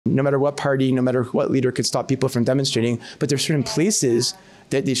No matter what party, no matter what leader could stop people from demonstrating, but there's certain places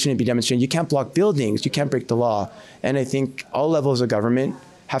that they shouldn't be demonstrating. You can't block buildings, you can't break the law. And I think all levels of government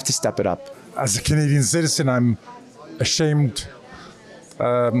have to step it up. As a Canadian citizen, I'm ashamed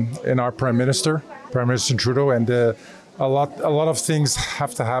in our Prime Minister Trudeau, and a lot of things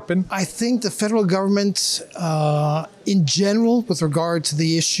have to happen. I think the federal government, in general, with regard to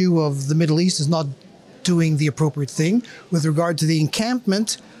the issue of the Middle East, is not doing the appropriate thing. With regard to the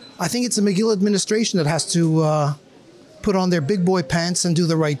encampment, I think it's the McGill administration that has to put on their big boy pants and do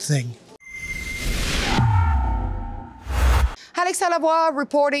the right thing. Alexa Lavoie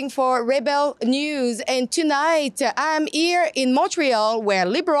reporting for Rebel News, and tonight I'm here in Montreal where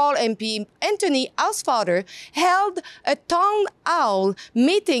Liberal MP Anthony Housefather held a town hall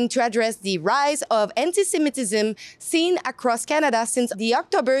meeting to address the rise of antisemitism seen across Canada since the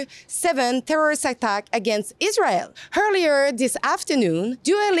October 7 terrorist attack against Israel. Earlier this afternoon,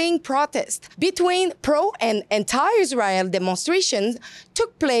 dueling protests between pro and anti-Israel demonstrations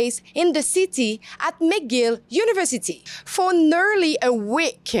took place in the city at McGill University. For nearly a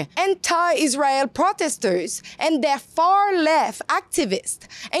week, anti-Israel protesters and their far-left activists,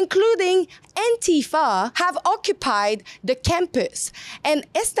 including Antifa, have occupied the campus and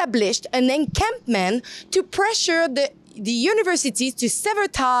established an encampment to pressure the university to sever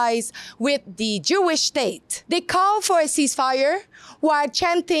ties with the Jewish state. They call for a ceasefire while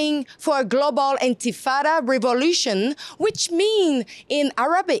chanting for a global intifada revolution, which means in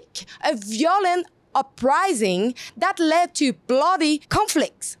Arabic, a violent uprising that led to bloody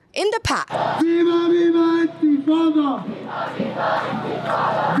conflicts in the past. Viva, viva intifada!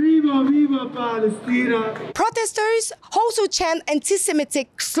 Viva, viva Palestina! Protesters also chant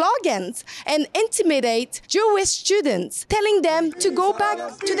anti-Semitic slogans and intimidate Jewish students, telling them to go back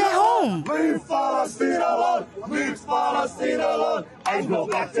to their home. Leave Palestine alone! Leave Palestine alone! I go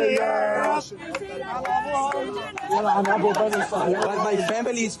back to yours! My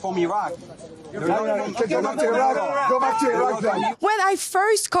family is from Iraq. Go back to Iraq then. When I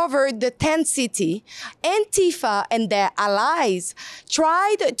first covered the tent city, Antifa and their allies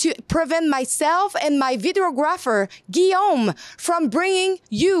tried to prevent myself and my videographer, Guillaume, from bringing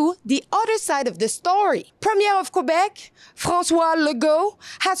you the other side of the story. Premier of Quebec, François Legault,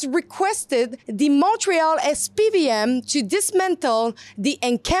 has requested the Montreal SPVM to dismantle the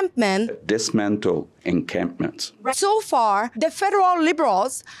encampment. Dismantle encampments. So far, the federal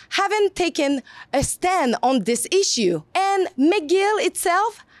Liberals haven't taken a stand on this issue, and McGill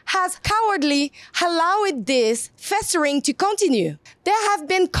itself has cowardly allowed this festering to continue. There have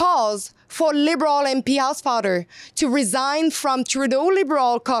been calls for Liberal MP Housefather to resign from Trudeau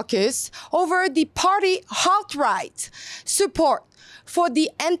Liberal caucus over the party outright support for the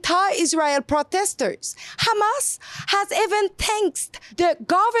anti-Israel protesters. Hamas has even thanked the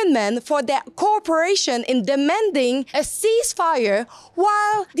government for their cooperation in demanding a ceasefire,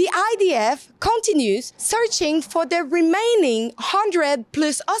 while the IDF continues searching for the remaining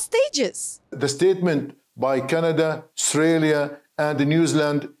 100+ hostages. The statement by Canada, Australia, and New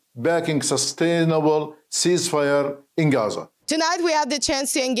Zealand backing sustainable ceasefire in Gaza. Tonight, we had the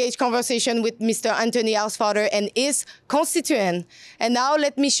chance to engage conversation with Mr. Anthony Housefather and his constituent. And now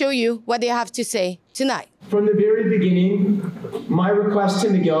let me show you what they have to say tonight. From the very beginning, my request to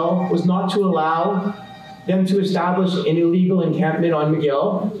McGill was not to allow them to establish an illegal encampment on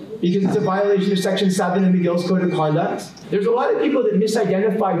McGill because it's a violation of Section 7 of McGill's Code of Conduct. There's a lot of people that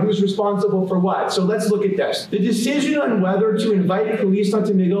misidentify who's responsible for what. So let's look at this. The decision on whether to invite police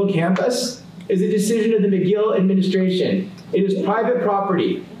onto McGill campus is a decision of the McGill administration. It is private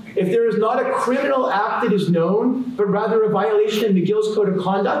property. If there is not a criminal act that is known, but rather a violation of McGill's Code of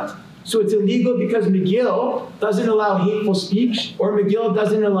Conduct, so it's illegal because McGill doesn't allow hateful speech or McGill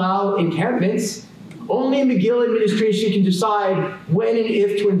doesn't allow encampments, only McGill administration can decide when and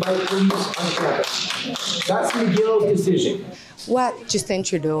if to invite police on campus. That's McGill's decision. What Justin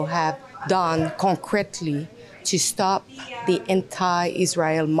Trudeau have done concretely to stop the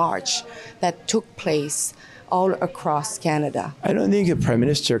anti-Israel march that took place all across Canada? I don't think a prime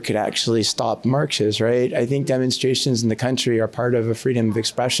minister could actually stop marches, right? I think demonstrations in the country are part of a freedom of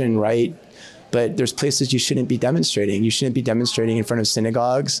expression, right? But there's places you shouldn't be demonstrating. You shouldn't be demonstrating in front of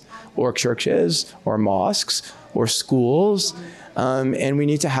synagogues or churches or mosques or schools. And we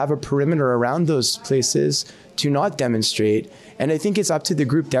need to have a perimeter around those places to not demonstrate. And I think it's up to the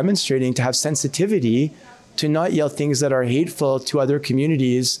group demonstrating to have sensitivity to not yell things that are hateful to other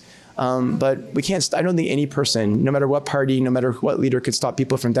communities. But we can't, I don't think any person, no matter what party, no matter what leader could stop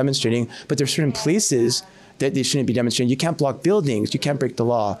people from demonstrating, but there's certain places that they shouldn't be demonstrating. You can't block buildings, you can't break the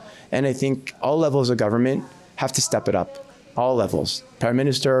law. And I think all levels of government have to step it up. all levels. Prime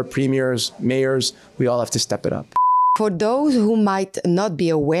Minister, premiers, mayors, we all have to step it up. For those who might not be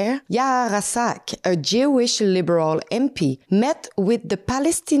aware, Yair Rassak, a Jewish liberal MP, met with the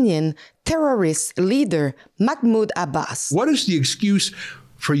Palestinian terrorist leader Mahmoud Abbas. What is the excuse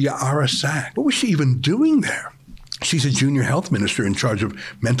for Yair Rassak? What was she even doing there? She's a junior health minister in charge of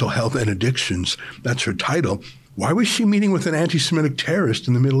mental health and addictions. That's her title. Why was she meeting with an anti-Semitic terrorist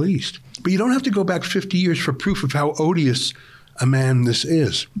in the Middle East? But you don't have to go back 50 years for proof of how odious a man this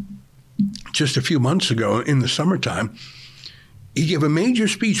is. Just a few months ago, in the summertime, he gave a major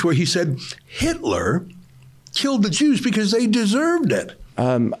speech where he said Hitler killed the Jews because they deserved it.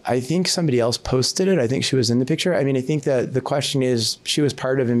 I think somebody else posted it. I think she was in the picture. I mean, I think that the question is, she was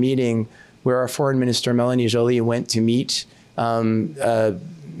part of a meeting where our foreign minister, Melanie Joly, went to meet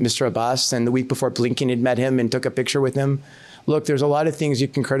Mr. Abbas, and the week before Blinken had met him and took a picture with him. Look, there's a lot of things you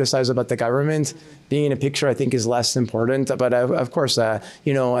can criticize about the government. Being in a picture, I think, is less important. But of course,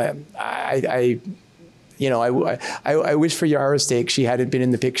 you know, I wish for Yara's sake she hadn't been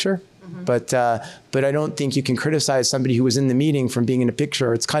in the picture. But I don't think you can criticize somebody who was in the meeting from being in a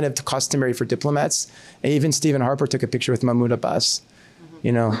picture. It's kind of customary for diplomats. And even Stephen Harper took a picture with Mahmoud Abbas.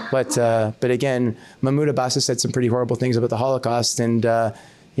 You know, but again, Mahmoud Abbas has said some pretty horrible things about the Holocaust, and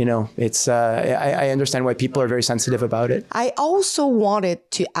you know, it's I understand why people are very sensitive about it. I also wanted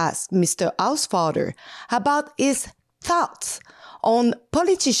to ask Mr. Housefather about his thoughts on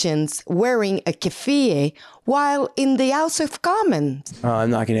politicians wearing a keffiyeh while in the House of Commons. I'm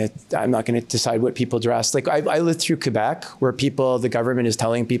not gonna decide what people dress. Like I lived through Quebec, where the government is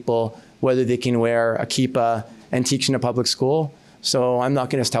telling people whether they can wear a kippah and teach in a public school. So I'm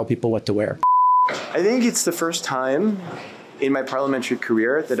not going to tell people what to wear. I think it's the first time in my parliamentary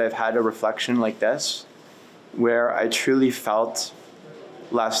career that I've had a reflection like this, where I truly felt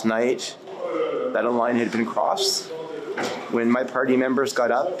last night that a line had been crossed. When my party members got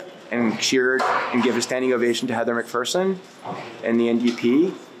up and cheered and gave a standing ovation to Heather McPherson and the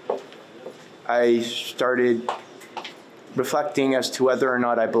NDP, I started reflecting as to whether or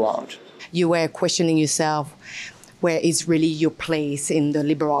not I belonged. You were questioning yourself, where is really your place in the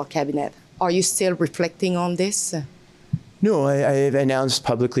Liberal cabinet? Are you still reflecting on this? No, I've announced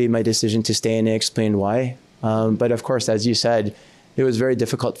publicly my decision to stay and I explained why. But of course, as you said, it was very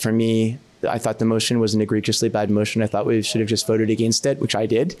difficult for me. I thought the motion was an egregiously bad motion. I thought we should have just voted against it, which I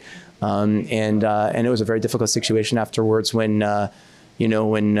did. And it was a very difficult situation afterwards when the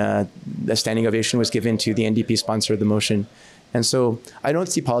standing ovation was given to the NDP sponsor of the motion. And so I don't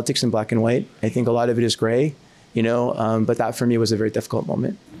see politics in black and white. I think a lot of it is gray. But that for me was a very difficult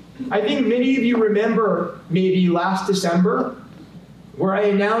moment. I think many of you remember maybe last December where I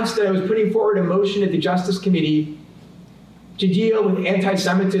announced that I was putting forward a motion at the Justice Committee to deal with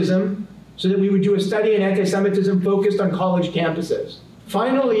anti-Semitism so that we would do a study on anti-Semitism focused on college campuses.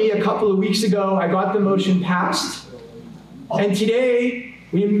 Finally, a couple of weeks ago, I got the motion passed. And today,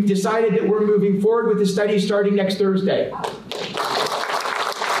 we decided that we're moving forward with the study starting next Thursday.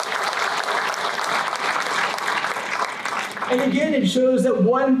 And again, it shows that the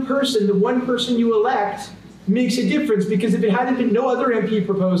one person you elect, makes a difference, because if it hadn't been, no other MP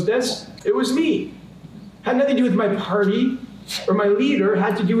proposed this, it was me. Had nothing to do with my party or my leader,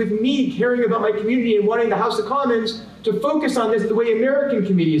 had to do with me caring about my community and wanting the House of Commons to focus on this the way American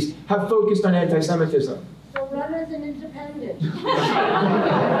committees have focused on anti-Semitism. So run as an independent.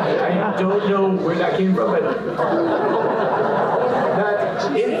 I don't know where that came from, but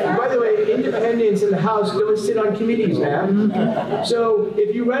by the way, independents in the House don't sit on committees, man. So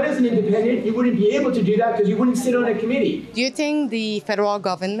if you run as an independent, you wouldn't be able to do that because you wouldn't sit on a committee. Do you think the federal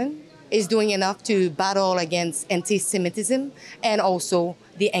government is doing enough to battle against anti-Semitism and also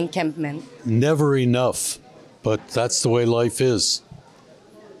the encampment? Never enough, but that's the way life is.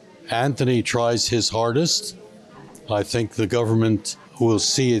 Anthony tries his hardest. I think the government will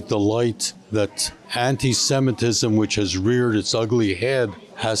see the light that anti-Semitism, which has reared its ugly head,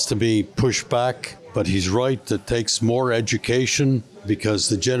 has to be pushed back. But he's right, it takes more education because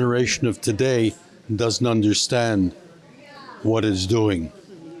the generation of today doesn't understand what it's doing.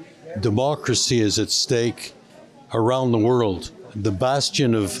 Democracy is at stake around the world. The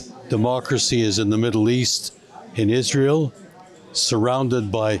bastion of democracy is in the Middle East, in Israel,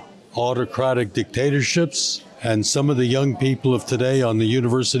 surrounded by autocratic dictatorships, and some of the young people of today on the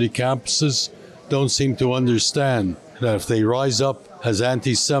university campuses don't seem to understand that if they rise up as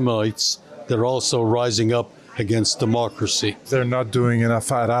anti-Semites, they're also rising up against democracy. They're not doing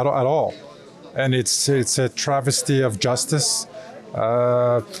enough at all. And it's a travesty of justice.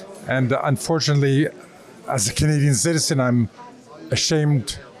 And unfortunately, as a Canadian citizen, I'm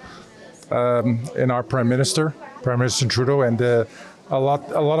ashamed in our Prime Minister. Prime Minister Trudeau, and a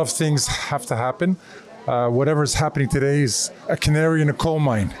lot of things have to happen. Whatever is happening today is a canary in a coal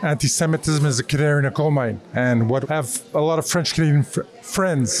mine. Anti-Semitism is a canary in a coal mine. And what have a lot of French Canadian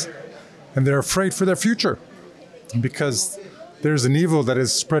friends, and they're afraid for their future because there's an evil that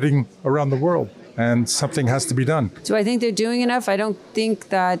is spreading around the world, and something has to be done. Do I think they're doing enough? I don't think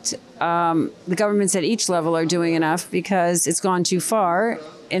that the governments at each level are doing enough because it's gone too far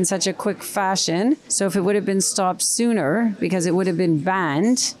in such a quick fashion. So if it would have been stopped sooner, because it would have been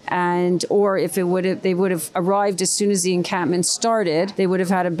banned, or if they would have arrived as soon as the encampment started, they would have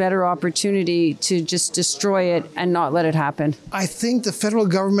had a better opportunity to just destroy it and not let it happen. I think the federal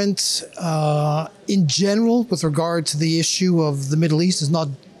government, in general, with regard to the issue of the Middle East, is not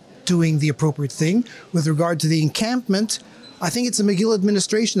doing the appropriate thing. With regard to the encampment, I think it's the McGill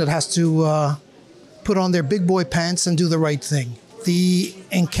administration that has to put on their big boy pants and do the right thing. The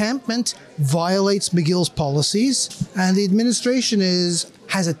encampment violates McGill's policies, and the administration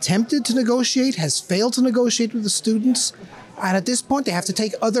has attempted to negotiate, has failed to negotiate with the students, and at this point they have to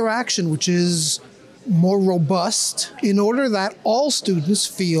take other action, which is more robust, in order that all students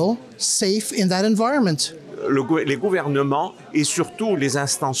feel safe in that environment. Les gouvernements et surtout les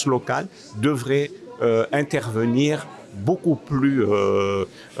instances locales devraient intervenir beaucoup plus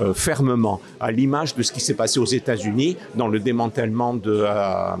fermement, à l'image de ce qui s'est passé aux États-Unis dans le démantèlement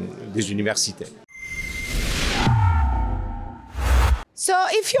des universités. So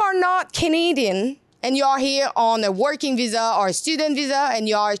if you're not Canadian and you're here on a working visa or a student visa and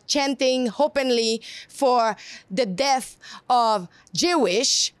you're chanting openly for the death of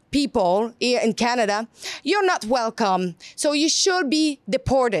Jewish people here in Canada, you're not welcome. So you should be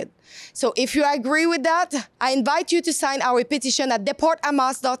deported. So if you agree with that, I invite you to sign our petition at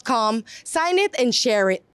deporthamas.com. Sign it and share it.